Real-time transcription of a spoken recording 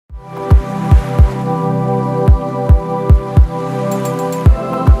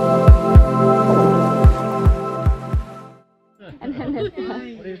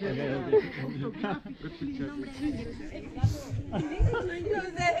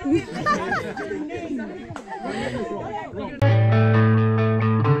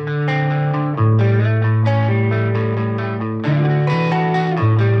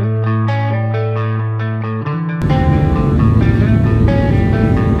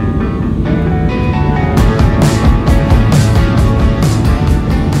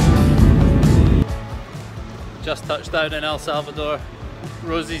Just touched down in El Salvador.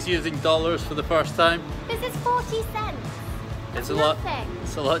 Rosie's using dollars for the first time. This is 40 cents. It's a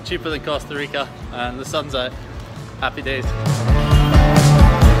lot cheaper than Costa Rica, and the sun's out. Happy days.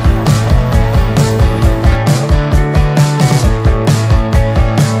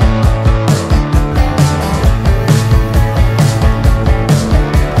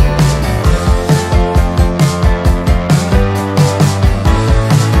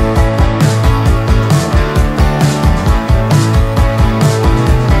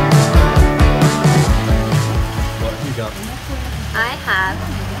 I have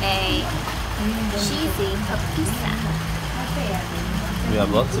a cheesy pupusa. We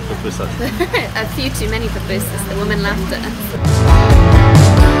have lots of pupusas. A few too many pupusas. The woman laughed at us.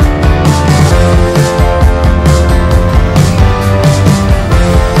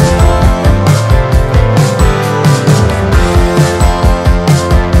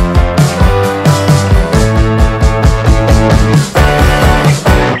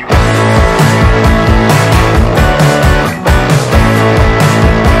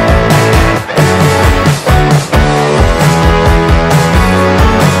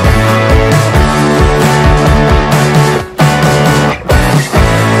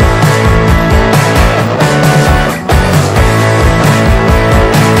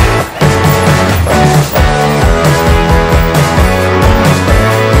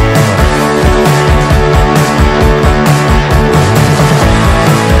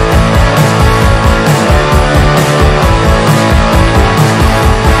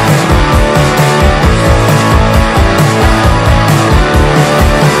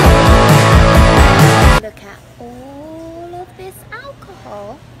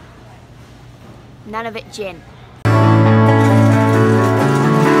 None of it gin.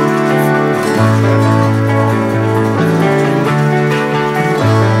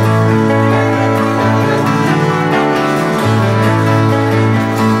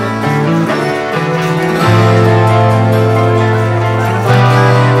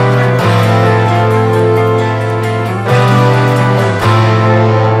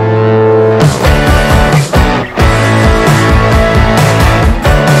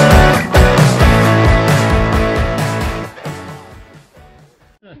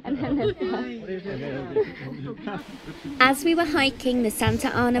 As we were hiking the Santa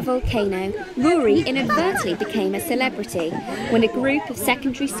Ana volcano, Rory inadvertently became a celebrity when a group of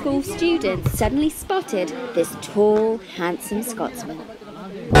secondary school students suddenly spotted this tall, handsome Scotsman.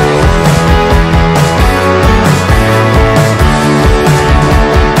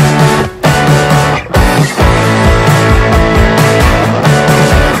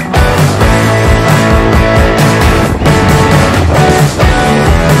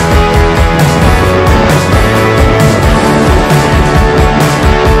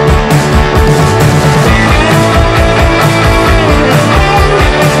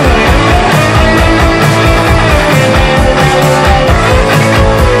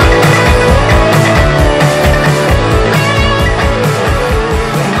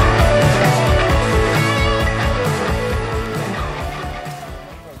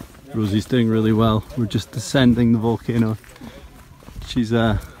 Rosie's doing really well. We're just descending the volcano. She's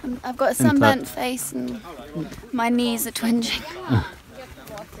I've got a sunburnt face and my knees are twinging.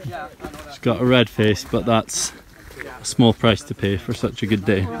 She's got a red face, but that's a small price to pay for such a good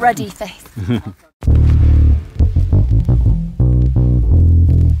day. Ruddy face.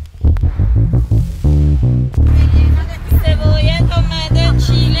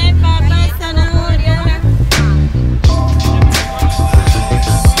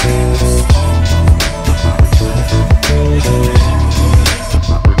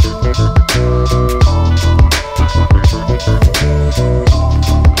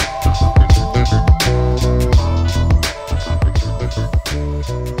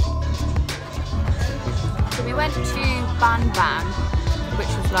 Which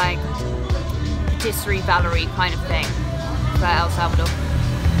was like patisserie Valerie kind of thing for El Salvador,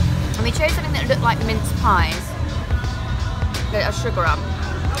 and we chose something that looked like mince pies that are sugar on,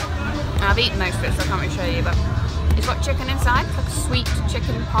 and I've eaten most of it so I can't really show you, but it's got chicken inside, like a sweet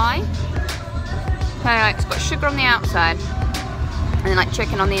chicken pie. So like, it's got sugar on the outside and then like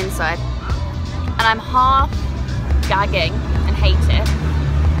chicken on the inside, and I'm half gagging and hate it,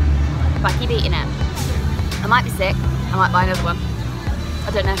 but I keep eating it. I might be sick, I might buy another one.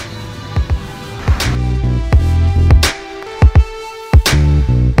 I don't know.